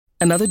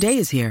Another day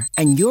is here,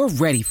 and you're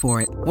ready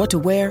for it. What to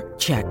wear?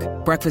 Check.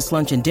 Breakfast,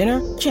 lunch, and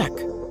dinner? Check.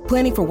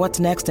 Planning for what's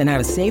next and how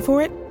to save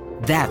for it?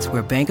 That's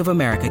where Bank of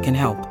America can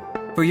help.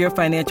 For your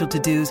financial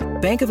to-dos,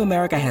 Bank of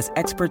America has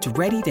experts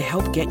ready to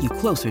help get you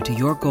closer to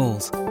your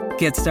goals.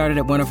 Get started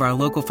at one of our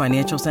local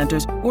financial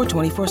centers or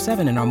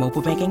 24/7 in our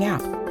mobile banking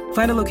app.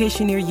 Find a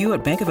location near you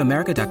at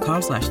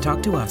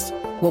bankofamerica.com/talktous.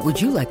 What would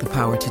you like the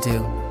power to do?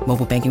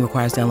 Mobile banking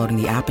requires downloading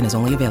the app and is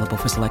only available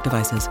for select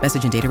devices.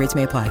 Message and data rates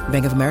may apply.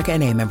 Bank of America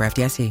N.A., member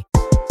FDIC.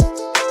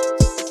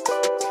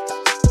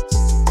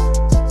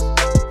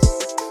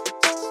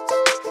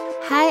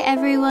 Hi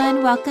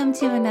everyone, welcome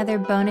to another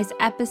bonus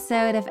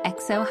episode of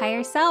XO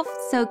Higher Self.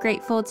 So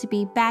grateful to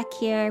be back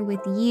here with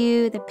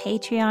you, the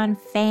Patreon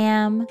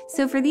fam.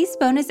 So for these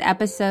bonus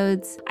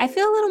episodes, I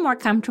feel a little more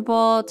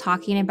comfortable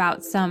talking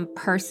about some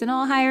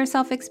personal higher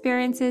self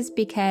experiences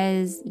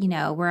because,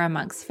 we're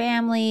amongst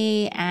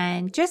family,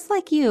 and just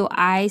like you,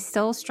 I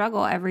still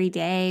struggle every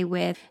day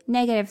with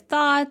negative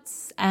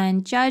thoughts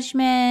and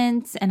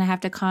judgments, and I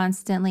have to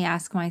constantly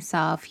ask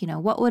myself,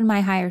 what would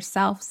my higher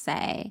self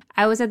say?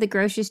 I was at the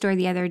grocery store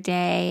the other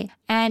day,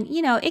 and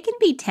it can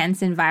be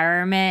tense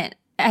environment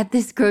at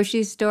this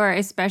grocery store,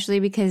 especially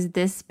because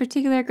this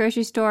particular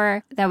grocery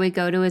store that we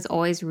go to is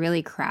always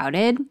really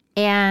crowded.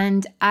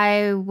 And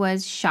I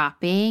was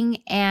shopping,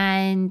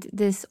 and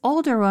this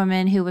older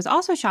woman who was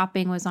also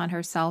shopping was on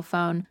her cell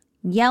phone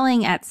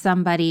yelling at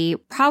somebody,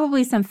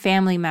 probably some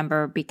family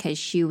member, because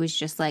she was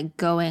just like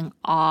going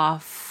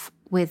off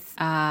with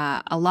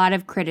a lot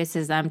of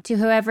criticism to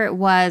whoever it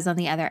was on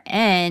the other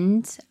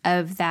end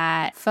of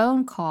that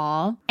phone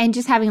call, and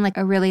just having like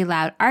a really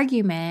loud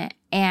argument.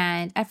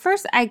 And at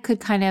first I could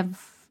kind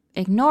of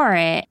ignore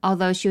it,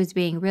 although she was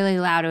being really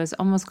loud. It was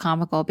almost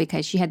comical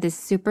because she had this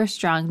super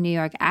strong New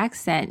York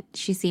accent.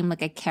 She seemed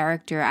like a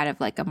character out of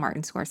like a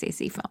Martin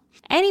Scorsese film.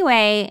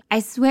 Anyway, I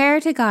swear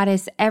to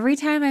Goddess, every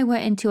time I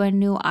went into a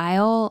new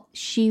aisle,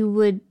 she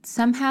would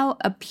somehow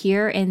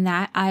appear in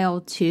that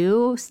aisle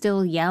too,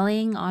 still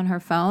yelling on her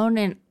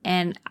phone.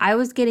 And I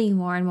was getting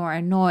more and more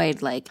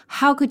annoyed. Like,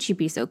 how could she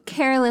be so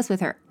careless with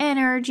her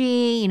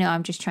energy?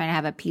 I'm just trying to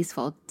have a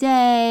peaceful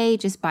day,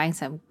 just buying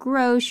some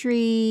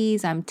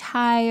groceries. I'm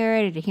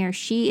tired. And here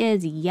she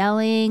is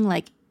yelling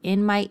like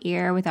in my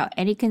ear without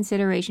any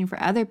consideration for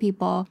other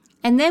people.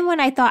 And then when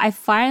I thought I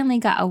finally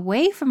got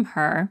away from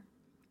her,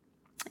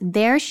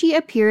 there she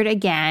appeared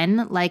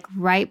again, like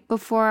right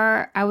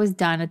before I was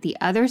done at the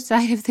other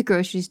side of the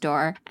grocery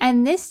store.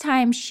 And this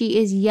time she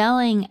is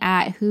yelling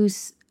at who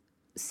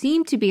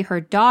seemed to be her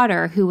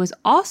daughter, who was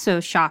also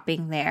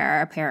shopping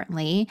there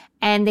apparently.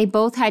 And they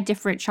both had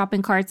different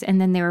shopping carts, and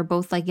then they were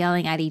both like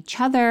yelling at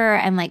each other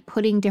and like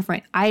putting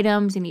different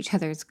items in each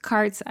other's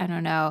carts. I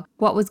don't know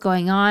what was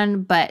going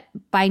on, but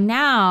by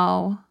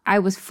now I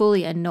was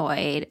fully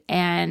annoyed,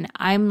 and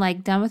I'm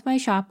like done with my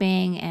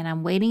shopping and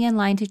I'm waiting in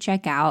line to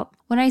check out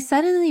when I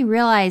suddenly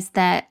realized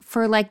that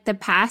for like the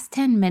past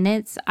 10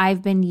 minutes,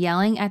 I've been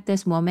yelling at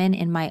this woman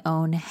in my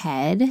own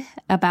head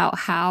about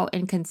how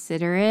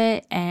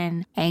inconsiderate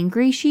and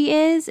angry she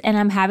is. And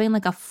I'm having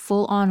like a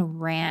full-on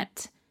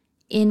rant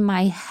in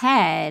my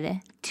head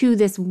to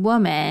this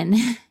woman.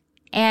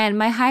 And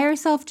my higher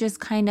self just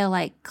kind of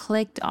like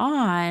clicked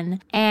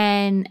on,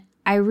 and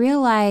I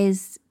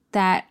realized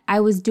that I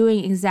was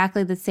doing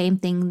exactly the same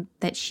thing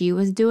that she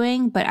was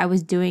doing, but I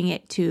was doing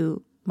it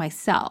to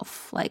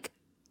myself, like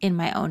in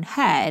my own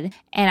head.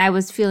 And I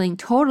was feeling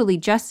totally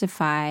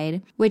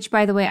justified, which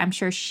by the way, I'm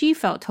sure she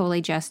felt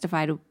totally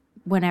justified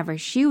whenever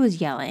she was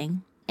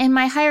yelling. And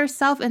my higher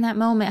self in that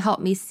moment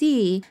helped me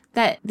see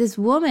that this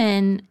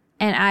woman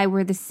and I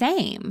were the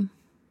same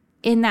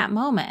in that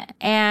moment.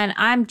 And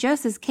I'm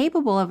just as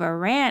capable of a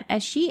rant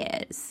as she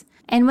is.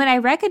 And when I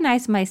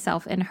recognized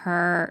myself in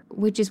her,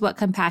 which is what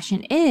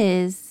compassion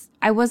is,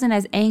 I wasn't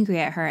as angry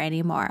at her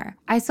anymore.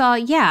 I saw,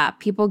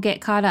 people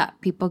get caught up.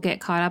 People get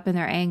caught up in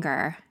their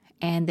anger,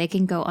 and they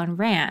can go on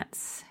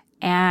rants.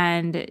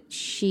 And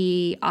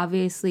she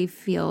obviously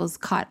feels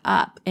caught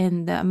up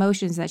in the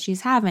emotions that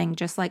she's having,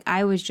 just like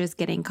I was just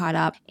getting caught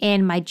up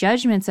in my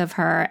judgments of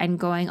her and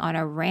going on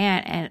a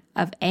rant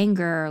of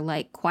anger,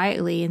 like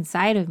quietly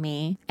inside of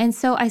me. And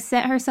so I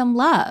sent her some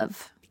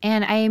love,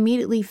 and I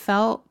immediately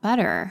felt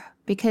better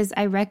because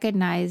I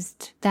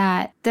recognized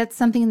that that's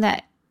something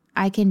that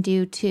I can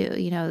do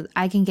too.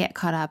 I can get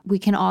caught up. We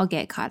can all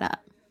get caught up.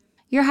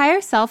 Your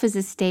higher self is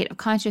a state of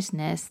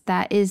consciousness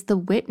that is the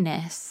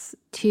witness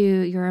to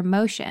your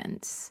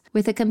emotions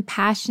with a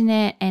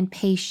compassionate and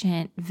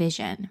patient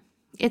vision.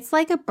 It's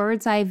like a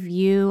bird's eye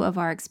view of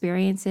our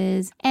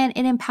experiences, and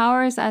it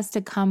empowers us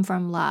to come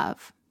from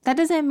love. That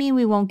doesn't mean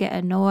we won't get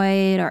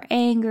annoyed or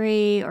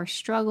angry or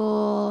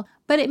struggle,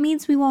 but it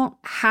means we won't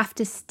have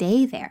to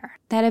stay there,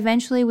 that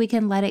eventually we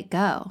can let it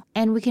go,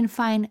 and we can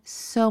find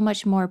so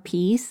much more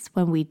peace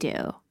when we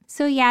do.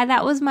 So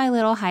that was my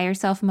little higher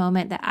self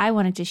moment that I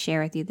wanted to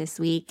share with you this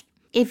week.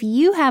 If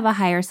you have a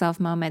higher self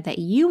moment that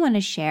you want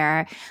to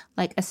share,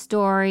 like a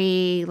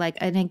story, like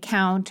an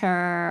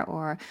encounter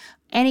or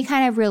any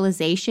kind of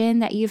realization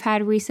that you've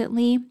had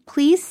recently,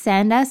 please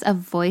send us a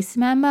voice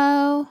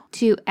memo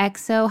to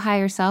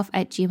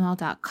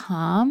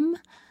exohigherself@gmail.com.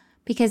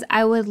 because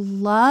I would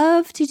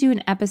love to do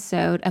an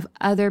episode of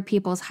other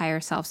people's higher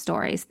self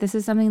stories. This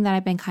is something that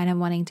I've been kind of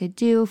wanting to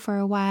do for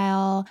a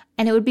while,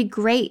 and it would be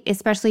great,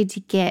 especially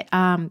to get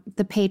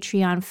the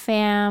Patreon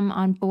fam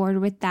on board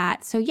with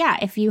that. So yeah,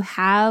 if you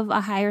have a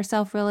higher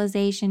self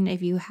realization,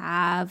 if you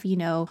have,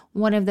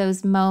 one of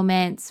those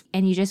moments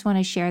and you just want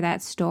to share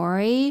that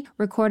story,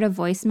 record a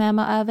voice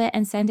memo of it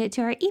and send it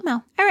to our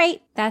email. All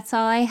right, that's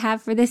all I have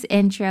for this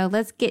intro.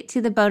 Let's get to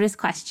the bonus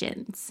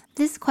questions.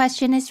 This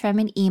question is from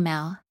an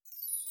email.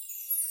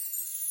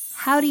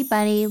 Howdy,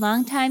 Bunny,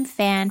 longtime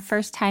fan,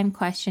 first-time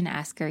question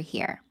asker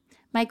here.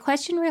 My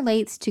question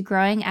relates to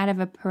growing out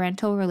of a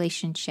parental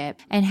relationship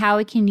and how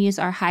we can use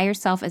our higher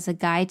self as a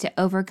guide to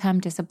overcome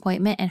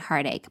disappointment and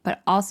heartache,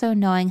 but also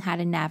knowing how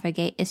to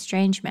navigate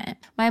estrangement.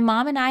 My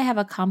mom and I have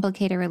a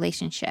complicated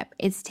relationship.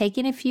 It's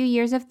taken a few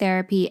years of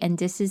therapy and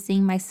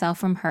distancing myself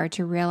from her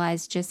to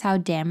realize just how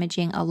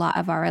damaging a lot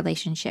of our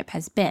relationship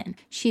has been.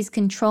 She's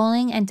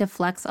controlling and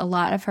deflects a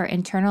lot of her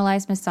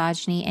internalized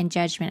misogyny and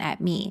judgment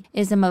at me,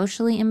 is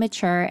emotionally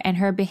immature, and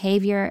her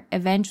behavior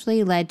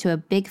eventually led to a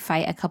big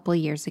fight a couple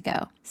years ago.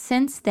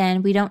 Since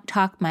then, we don't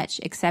talk much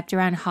except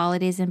around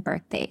holidays and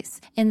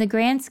birthdays. In the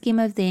grand scheme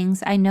of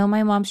things, I know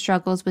my mom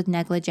struggles with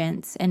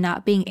negligence and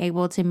not being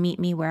able to meet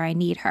me where I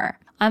need her.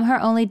 I'm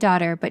her only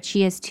daughter, but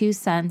she has 2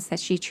 sons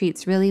that she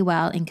treats really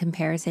well in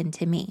comparison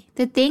to me.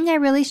 The thing I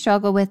really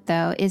struggle with,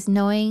 though, is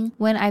knowing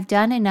when I've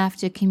done enough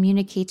to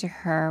communicate to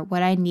her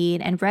what I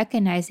need and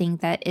recognizing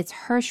that it's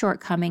her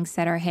shortcomings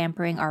that are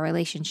hampering our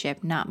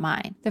relationship, not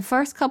mine. The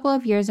first couple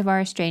of years of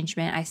our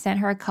estrangement, I sent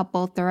her a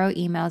couple thorough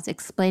emails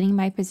explaining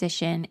my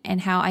position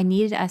and how I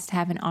needed us to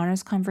have an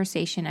honest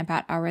conversation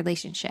about our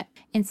relationship.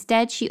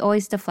 Instead, she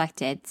always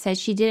deflected, said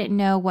she didn't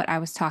know what I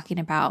was talking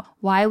about,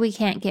 why we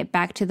can't get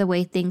back to the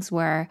way things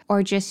were,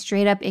 or just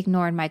straight up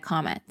ignored my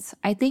comments.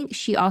 I think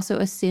she also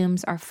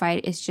assumes our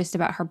fight is just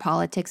about her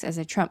politics as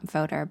a Trump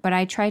voter, but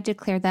I tried to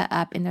clear that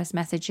up in those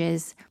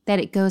messages that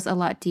it goes a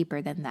lot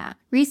deeper than that.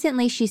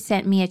 Recently, she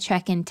sent me a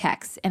check-in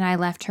text and I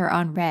left her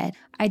on read.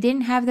 I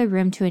didn't have the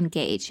room to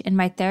engage, and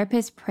my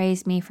therapist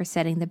praised me for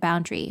setting the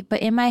boundary,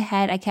 but in my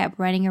head, I kept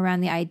running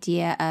around the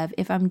idea of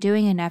if I'm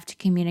doing enough to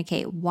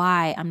communicate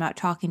why I'm not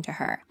talking to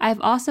her.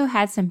 I've also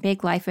had some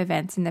big life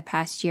events in the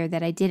past year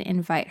that I didn't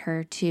invite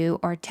her to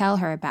or tell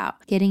her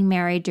about, getting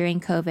married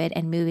during COVID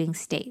and moving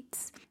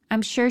states.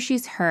 I'm sure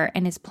she's hurt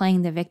and is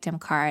playing the victim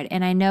card,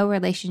 and I know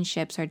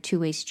relationships are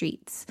two-way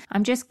streets.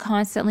 I'm just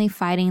constantly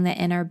fighting the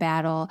inner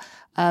battle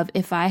of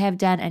if I have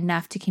done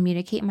enough to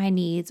communicate my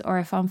needs or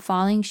if I'm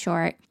falling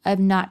short of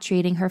not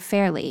treating her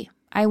fairly.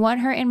 I want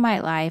her in my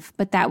life,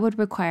 but that would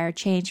require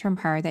change from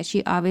her that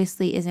she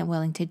obviously isn't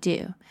willing to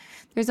do.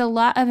 There's a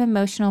lot of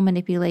emotional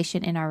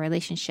manipulation in our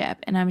relationship,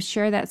 and I'm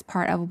sure that's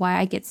part of why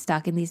I get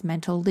stuck in these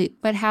mental loops.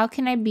 But how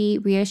can I be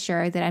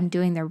reassured that I'm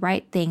doing the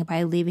right thing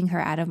by leaving her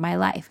out of my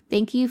life?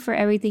 Thank you for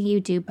everything you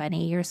do,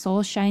 Bunny. Your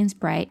soul shines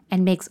bright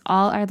and makes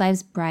all our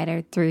lives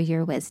brighter through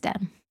your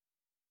wisdom.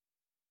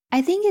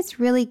 I think it's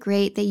really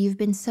great that you've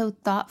been so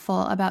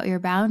thoughtful about your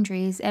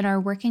boundaries and are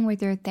working with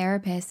your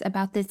therapist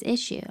about this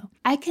issue.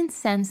 I can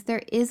sense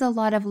there is a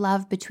lot of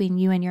love between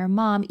you and your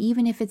mom,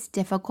 even if it's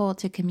difficult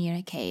to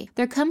communicate.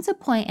 There comes a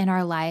point in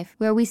our life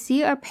where we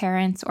see our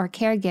parents or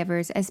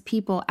caregivers as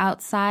people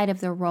outside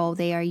of the role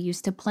they are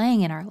used to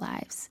playing in our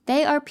lives.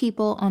 They are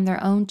people on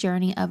their own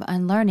journey of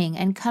unlearning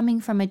and coming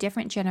from a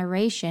different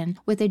generation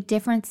with a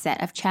different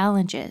set of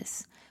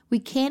challenges. We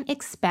can't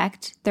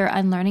expect their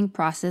unlearning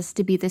process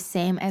to be the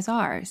same as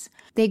ours.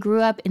 They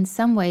grew up in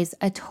some ways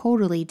a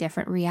totally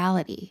different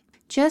reality.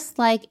 Just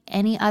like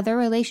any other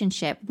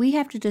relationship, we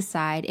have to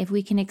decide if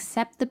we can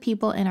accept the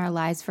people in our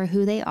lives for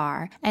who they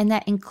are, and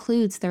that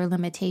includes their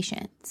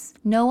limitations.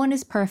 No one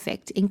is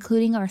perfect,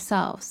 including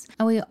ourselves,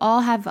 and we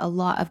all have a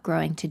lot of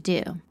growing to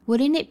do.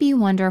 Wouldn't it be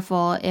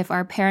wonderful if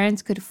our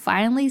parents could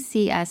finally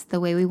see us the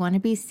way we want to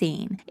be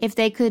seen? If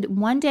they could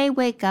one day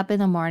wake up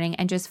in the morning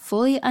and just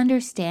fully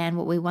understand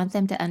what we want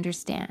them to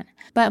understand?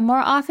 But more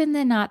often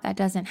than not, that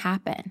doesn't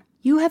happen.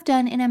 You have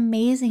done an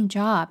amazing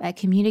job at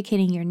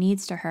communicating your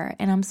needs to her,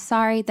 and I'm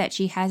sorry that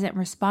she hasn't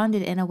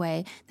responded in a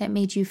way that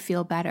made you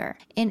feel better.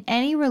 In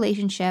any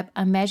relationship,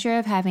 a measure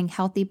of having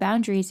healthy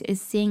boundaries is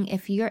seeing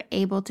if you're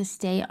able to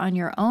stay on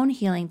your own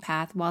healing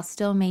path while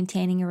still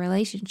maintaining a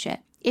relationship.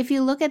 If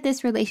you look at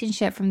this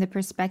relationship from the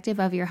perspective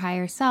of your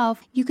higher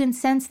self, you can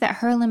sense that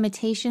her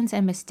limitations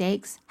and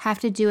mistakes have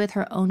to do with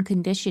her own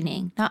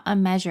conditioning, not a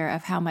measure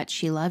of how much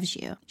she loves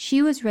you.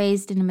 She was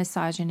raised in a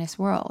misogynist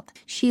world.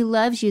 She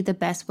loves you the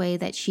best way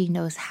that she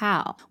knows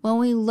how. When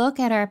we look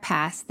at our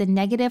past, the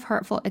negative,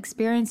 hurtful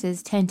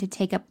experiences tend to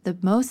take up the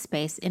most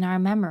space in our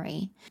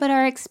memory. But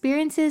our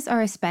experiences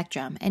are a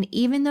spectrum, and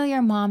even though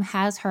your mom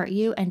has hurt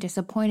you and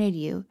disappointed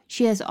you,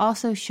 she has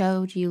also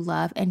showed you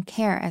love and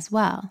care as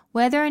well.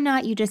 Whether or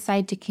not you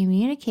decide to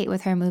communicate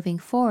with her moving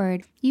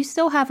forward, you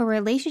still have a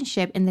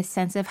relationship in the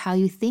sense of how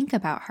you think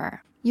about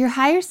her. Your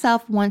higher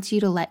self wants you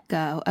to let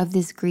go of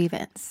this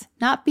grievance,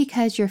 not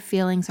because your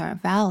feelings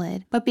aren't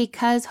valid, but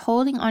because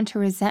holding onto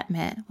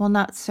resentment will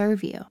not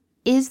serve you.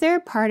 Is there a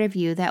part of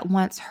you that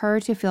wants her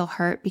to feel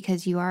hurt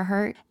because you are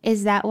hurt?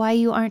 Is that why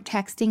you aren't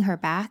texting her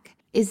back?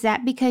 Is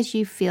that because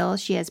you feel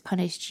she has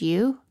punished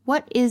you?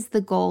 What is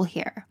the goal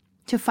here?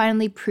 To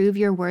finally prove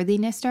your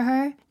worthiness to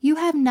her? You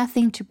have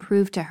nothing to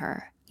prove to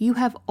her. You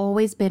have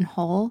always been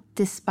whole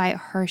despite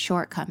her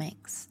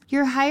shortcomings.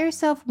 Your higher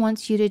self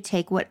wants you to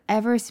take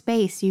whatever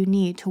space you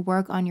need to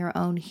work on your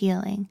own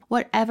healing,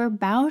 whatever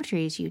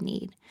boundaries you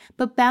need.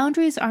 But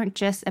boundaries aren't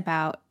just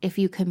about if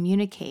you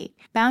communicate.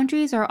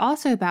 Boundaries are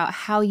also about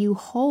how you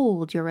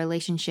hold your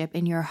relationship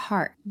in your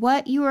heart,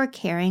 what you are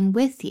carrying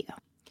with you.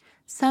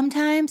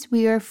 Sometimes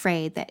we are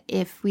afraid that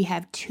if we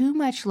have too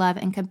much love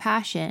and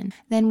compassion,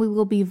 then we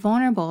will be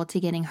vulnerable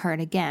to getting hurt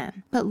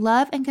again. But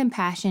love and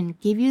compassion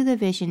give you the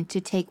vision to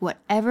take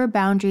whatever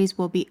boundaries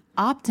will be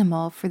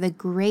optimal for the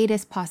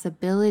greatest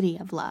possibility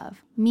of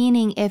love.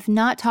 Meaning, if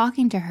not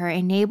talking to her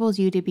enables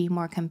you to be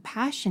more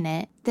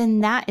compassionate, then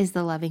that is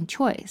the loving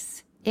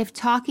choice. If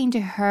talking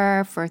to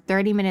her for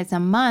 30 minutes a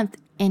month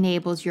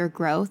enables your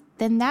growth,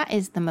 then that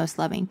is the most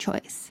loving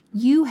choice.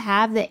 You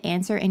have the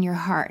answer in your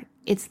heart.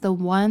 It's the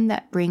one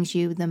that brings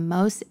you the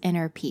most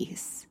inner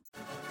peace.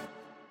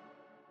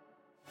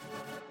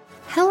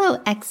 Hello,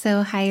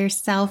 XO Higher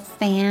Self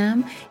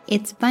fam.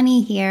 It's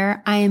Bunny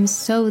here. I am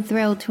so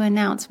thrilled to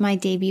announce my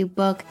debut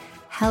book,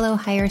 Hello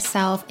Higher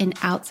Self, An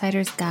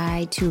Outsider's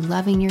Guide to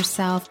Loving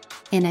Yourself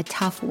in a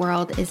Tough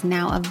World, is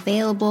now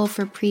available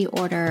for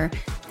pre-order.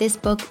 This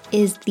book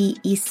is the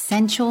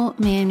essential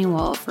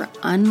manual for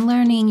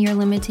unlearning your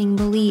limiting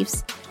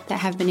beliefs that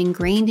have been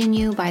ingrained in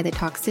you by the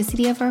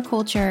toxicity of our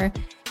culture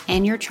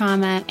and your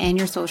trauma and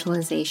your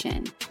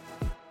socialization.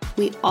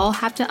 We all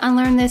have to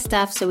unlearn this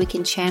stuff so we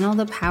can channel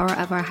the power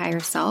of our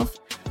higher self.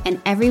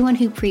 And everyone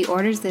who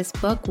pre-orders this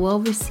book will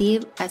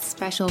receive a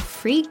special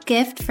free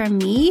gift from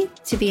me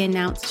to be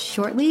announced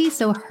shortly.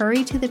 So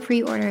hurry to the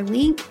pre-order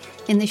link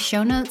in the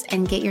show notes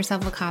and get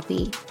yourself a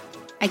copy.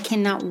 I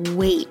cannot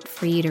wait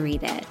for you to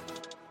read it.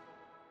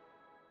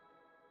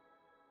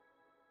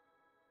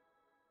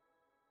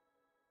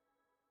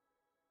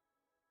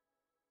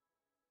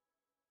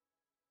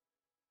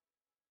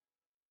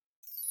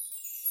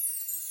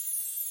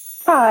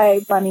 Hi,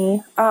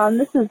 Bunny.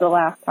 This is the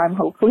last time,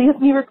 hopefully,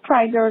 we were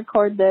trying to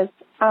record this.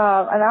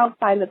 I'm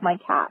outside with my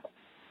cat,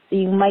 so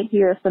you might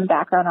hear some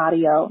background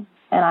audio,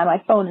 and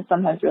my phone is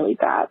sometimes really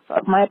bad, so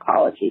my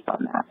apologies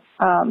on that.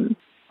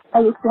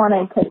 I just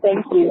wanted to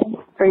thank you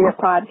for your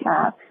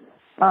podcast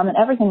and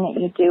everything that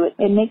you do.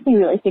 It makes me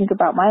really think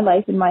about my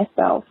life and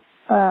myself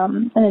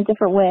in a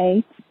different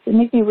way. It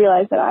makes me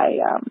realize that I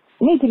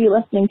need to be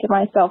listening to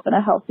myself in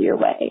a healthier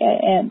way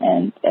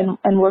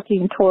and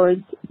working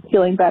towards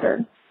feeling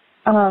better.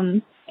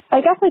 I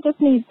guess I just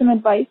need some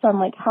advice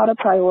on how to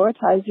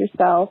prioritize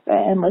yourself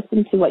and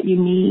listen to what you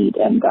need.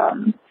 And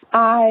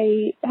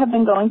I have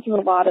been going through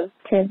a lot of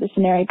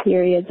transitionary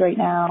periods right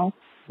now.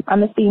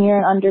 I'm a senior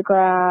in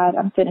undergrad.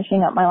 I'm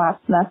finishing up my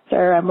last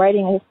semester. I'm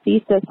writing a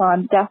thesis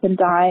on death and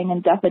dying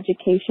and death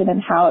education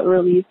and how it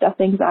relieves death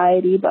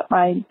anxiety. But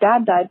my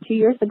dad died 2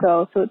 years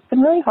ago, so it's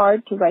been really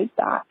hard to write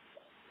that.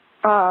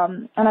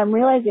 And I'm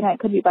realizing I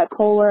could be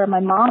bipolar, and my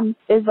mom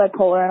is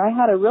bipolar, and I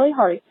had a really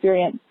hard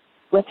experience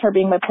with her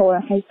being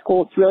bipolar in high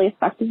school. It's really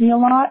affected me a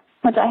lot,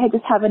 which I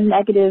just have a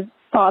negative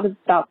thought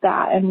about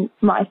that and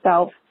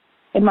myself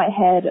in my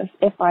head of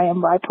if I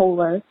am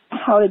bipolar,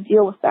 how to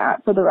deal with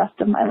that for the rest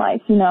of my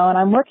life, and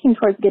I'm working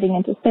towards getting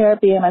into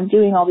therapy, and I'm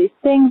doing all these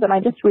things, and I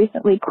just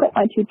recently quit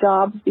my 2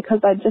 jobs because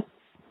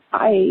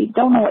I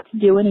don't know what to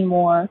do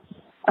anymore,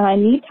 and I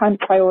need time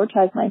to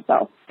prioritize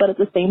myself, but at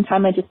the same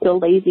time, I just feel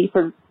lazy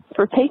for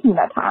taking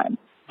that time.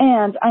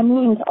 And I'm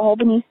moving to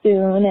Albany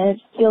soon, and it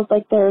just feels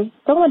like there's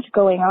so much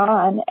going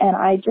on, and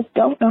I just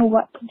don't know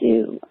what to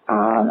do.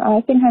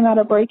 I think I'm at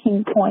a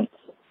breaking point.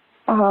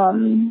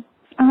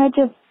 I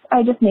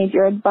just need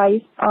your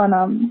advice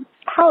on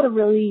how to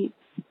really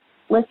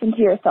listen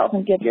to yourself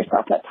and give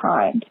yourself that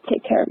time to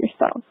take care of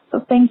yourself.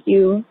 So thank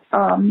you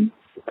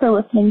for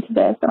listening to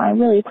this, and I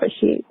really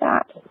appreciate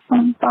that.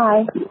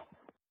 Bye.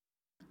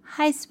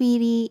 Hi,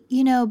 sweetie.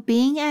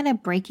 Being at a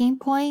breaking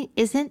point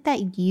isn't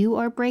that you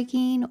are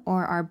breaking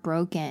or are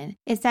broken.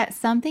 It's that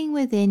something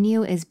within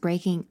you is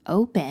breaking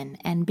open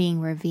and being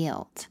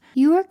revealed.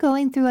 You are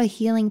going through a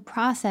healing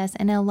process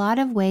and in a lot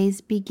of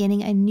ways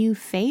beginning a new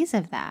phase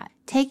of that.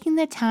 Taking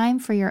the time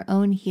for your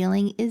own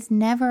healing is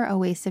never a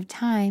waste of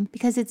time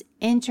because it's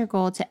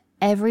integral to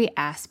every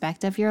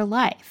aspect of your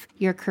life,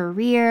 your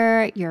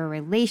career, your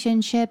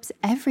relationships,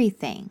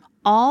 everything.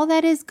 All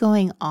that is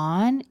going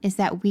on is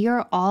that we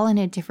are all in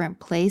a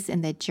different place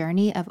in the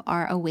journey of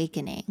our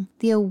awakening,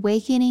 the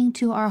awakening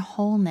to our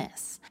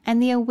wholeness.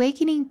 And the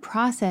awakening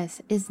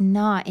process is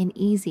not an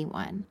easy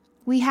one.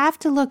 We have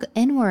to look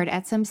inward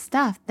at some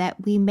stuff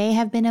that we may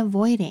have been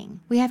avoiding.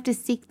 We have to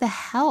seek the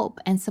help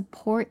and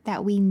support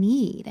that we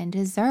need and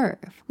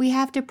deserve. We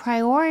have to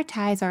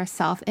prioritize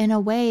ourselves in a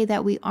way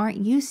that we aren't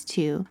used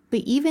to. But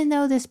even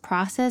though this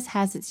process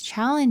has its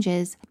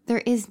challenges,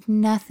 there is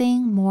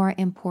nothing more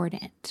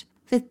important.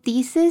 The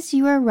thesis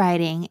you are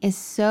writing is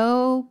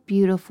so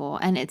beautiful,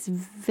 and it's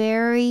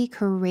very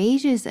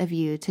courageous of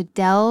you to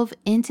delve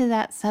into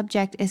that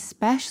subject,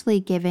 especially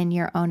given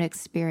your own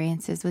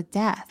experiences with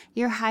death.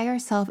 Your higher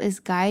self is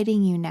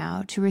guiding you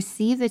now to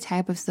receive the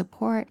type of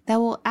support that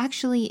will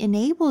actually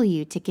enable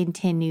you to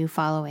continue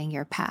following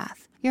your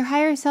path. Your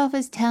higher self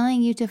is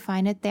telling you to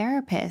find a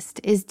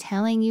therapist, is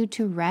telling you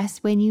to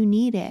rest when you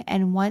need it,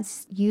 and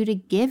wants you to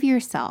give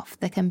yourself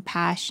the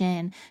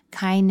compassion,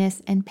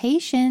 kindness, and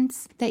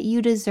patience that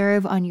you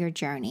deserve on your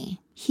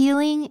journey.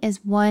 Healing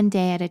is one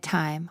day at a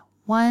time,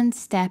 one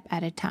step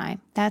at a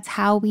time. That's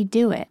how we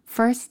do it.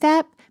 First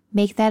step,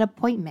 make that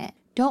appointment.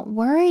 Don't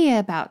worry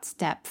about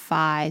step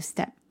 5,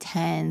 step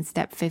 10,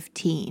 step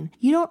 15.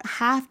 You don't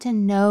have to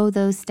know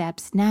those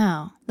steps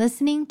now.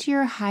 Listening to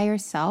your higher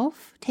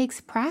self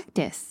takes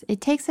practice.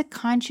 It takes a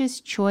conscious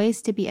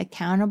choice to be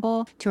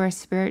accountable to our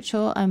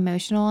spiritual,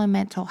 emotional, and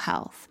mental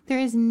health. There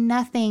is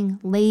nothing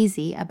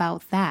lazy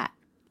about that.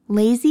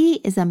 Lazy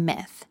is a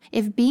myth.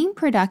 If being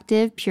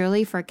productive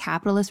purely for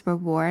capitalist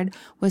reward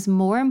was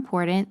more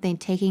important than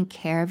taking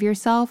care of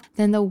yourself,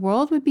 then the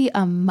world would be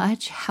a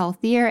much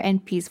healthier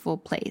and peaceful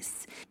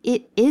place.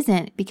 It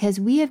isn't, because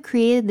we have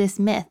created this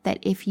myth that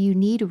if you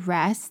need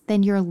rest,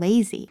 then you're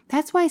lazy.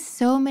 That's why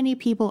so many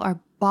people are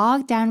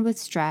bogged down with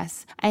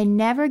stress and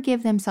never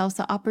give themselves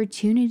the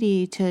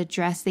opportunity to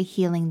address the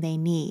healing they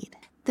need.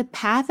 The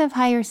path of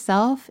higher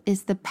self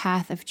is the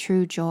path of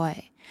true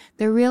joy.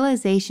 The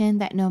realization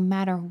that no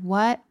matter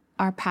what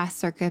our past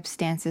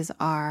circumstances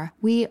are,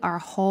 we are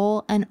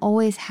whole and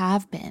always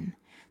have been.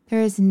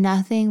 There is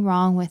nothing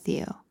wrong with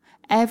you.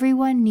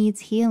 Everyone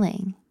needs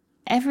healing.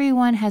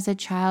 Everyone has a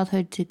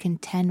childhood to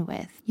contend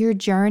with. Your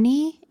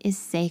journey is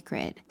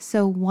sacred,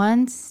 so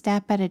one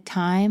step at a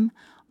time,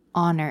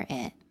 honor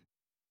it.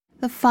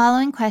 The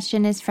following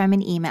question is from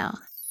an email.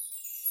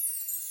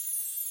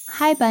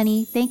 Hi,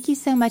 Bunny. Thank you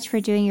so much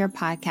for doing your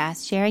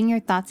podcast, sharing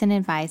your thoughts and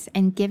advice,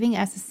 and giving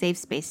us a safe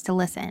space to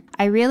listen.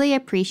 I really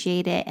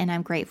appreciate it, and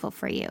I'm grateful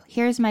for you.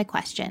 Here's my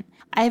question.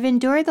 I've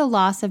endured the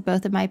loss of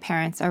both of my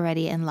parents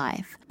already in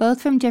life,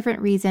 both from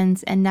different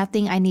reasons and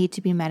nothing I need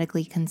to be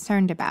medically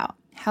concerned about.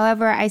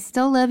 However, I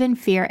still live in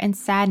fear and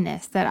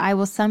sadness that I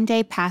will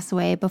someday pass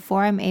away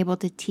before I'm able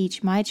to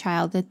teach my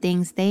child the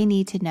things they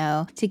need to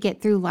know to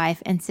get through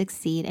life and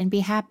succeed and be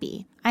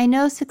happy. I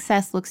know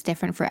success looks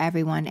different for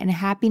everyone, and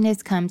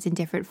happiness comes in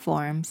different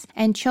forms,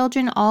 and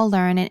children all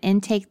learn and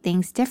intake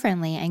things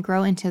differently and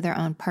grow into their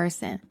own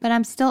person, but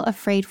I'm still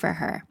afraid for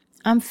her.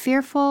 I'm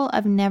fearful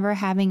of never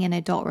having an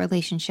adult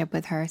relationship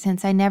with her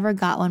since I never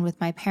got one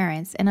with my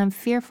parents, and I'm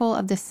fearful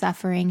of the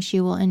suffering she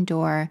will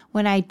endure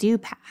when I do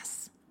pass.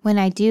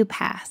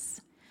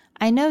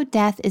 I know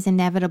death is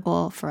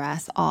inevitable for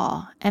us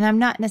all, and I'm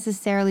not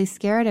necessarily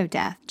scared of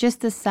death,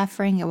 just the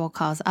suffering it will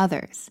cause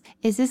others.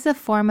 Is this a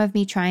form of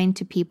me trying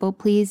to people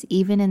please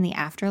even in the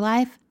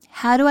afterlife?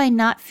 How do I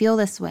not feel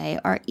this way,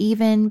 or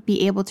even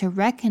be able to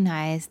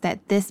recognize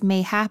that this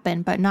may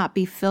happen but not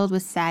be filled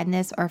with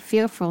sadness or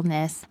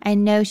fearfulness? I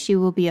know she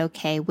will be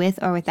okay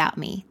with or without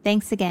me.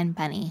 Thanks again,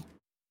 Bunny.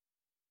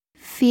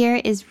 Fear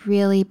is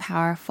really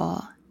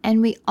powerful. And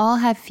we all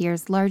have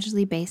fears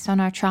largely based on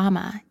our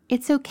trauma.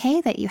 It's okay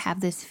that you have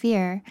this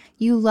fear.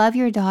 You love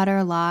your daughter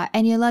a lot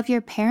and you love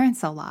your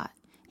parents a lot.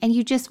 And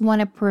you just want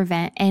to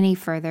prevent any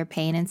further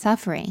pain and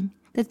suffering.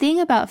 The thing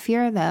about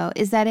fear, though,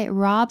 is that it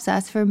robs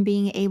us from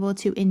being able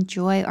to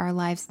enjoy our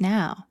lives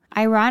now.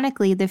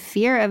 Ironically, the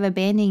fear of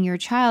abandoning your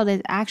child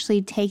is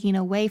actually taking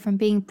away from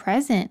being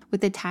present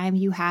with the time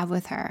you have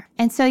with her.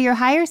 And so your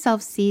higher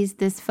self sees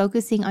this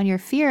focusing on your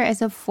fear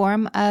as a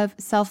form of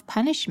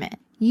self-punishment.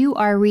 You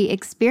are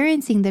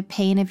re-experiencing the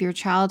pain of your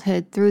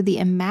childhood through the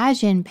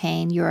imagined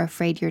pain you're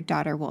afraid your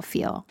daughter will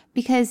feel.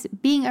 Because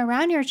being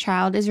around your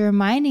child is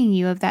reminding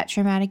you of that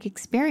traumatic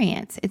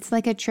experience. It's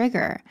like a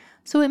trigger.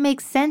 So it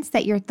makes sense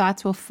that your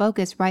thoughts will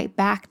focus right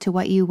back to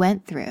what you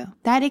went through.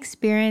 That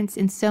experience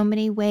in so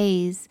many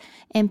ways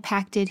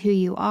impacted who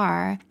you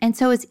are. And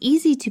so it's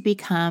easy to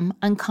become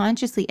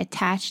unconsciously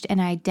attached and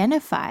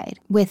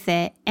identified with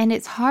it. And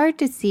it's hard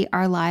to see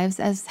our lives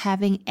as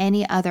having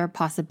any other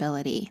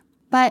possibility.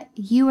 But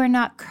you are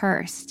not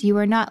cursed. You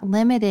are not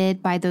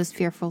limited by those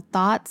fearful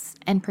thoughts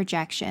and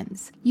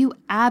projections. You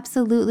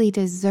absolutely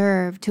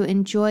deserve to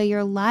enjoy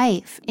your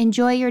life.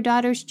 Enjoy your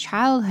daughter's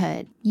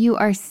childhood. You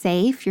are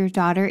safe. Your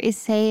daughter is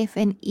safe.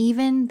 And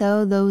even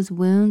though those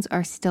wounds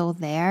are still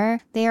there,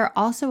 they are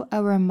also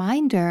a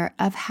reminder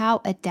of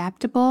how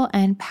adaptable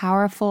and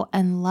powerful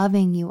and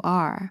loving you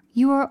are.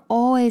 You are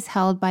always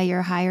held by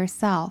your higher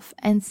self,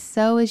 and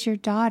so is your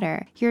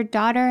daughter. Your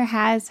daughter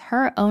has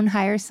her own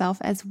higher self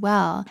as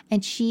well,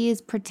 and she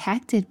is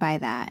protected by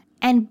that.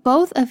 And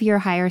both of your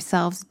higher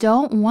selves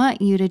don't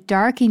want you to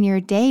darken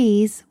your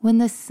days when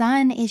the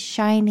sun is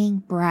shining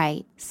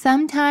bright.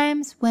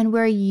 Sometimes when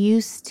we're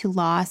used to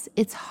loss,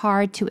 it's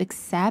hard to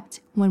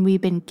accept when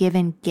we've been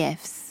given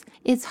gifts.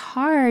 It's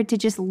hard to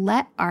just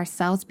let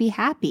ourselves be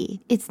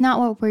happy. It's not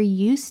what we're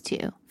used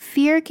to.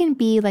 Fear can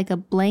be like a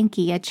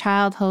blankie a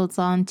child holds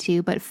on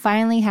to, but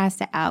finally has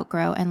to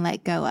outgrow and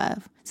let go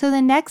of. So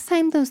the next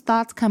time those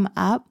thoughts come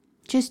up,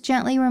 just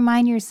gently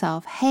remind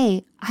yourself,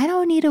 hey, I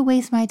don't need to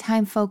waste my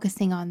time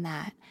focusing on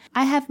that.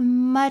 I have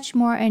much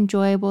more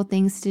enjoyable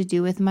things to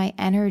do with my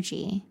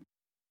energy.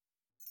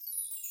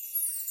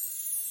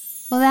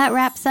 Well, that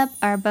wraps up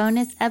our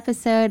bonus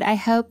episode. I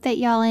hope that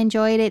y'all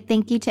enjoyed it.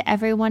 Thank you to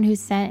everyone who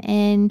sent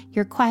in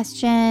your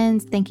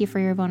questions. Thank you for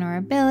your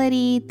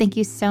vulnerability. Thank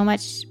you so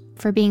much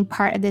for being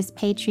part of this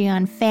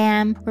Patreon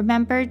fam.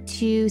 Remember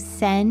to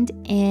send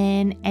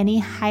in any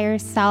higher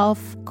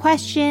self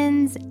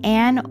questions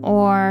and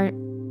or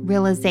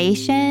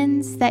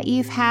realizations that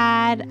you've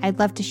had. I'd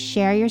love to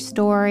share your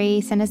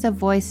story. Send us a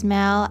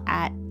voicemail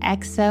at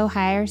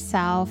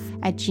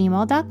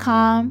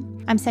exohigherself@gmail.com.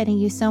 I'm sending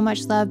you so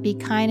much love. Be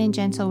kind and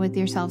gentle with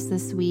yourselves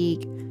this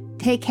week.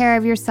 Take care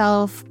of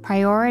yourself.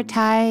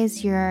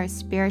 Prioritize your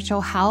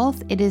spiritual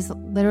health. It is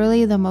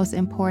literally the most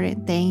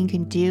important thing you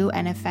can do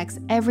and affects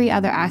every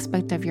other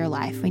aspect of your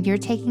life. When you're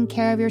taking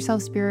care of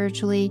yourself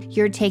spiritually,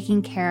 you're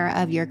taking care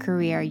of your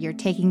career. You're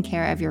taking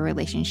care of your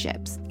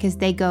relationships because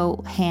they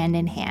go hand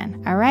in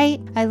hand. All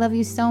right? I love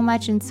you so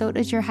much, and so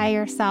does your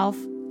higher self.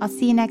 I'll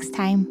see you next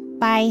time.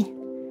 Bye.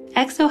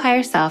 XO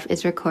Higher Self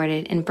is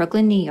recorded in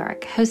Brooklyn, New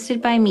York,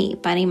 hosted by me,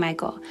 Bunny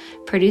Michael,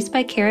 produced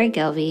by Kara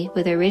Gilvey,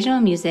 with original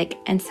music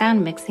and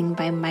sound mixing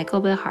by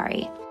Michael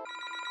Bihari.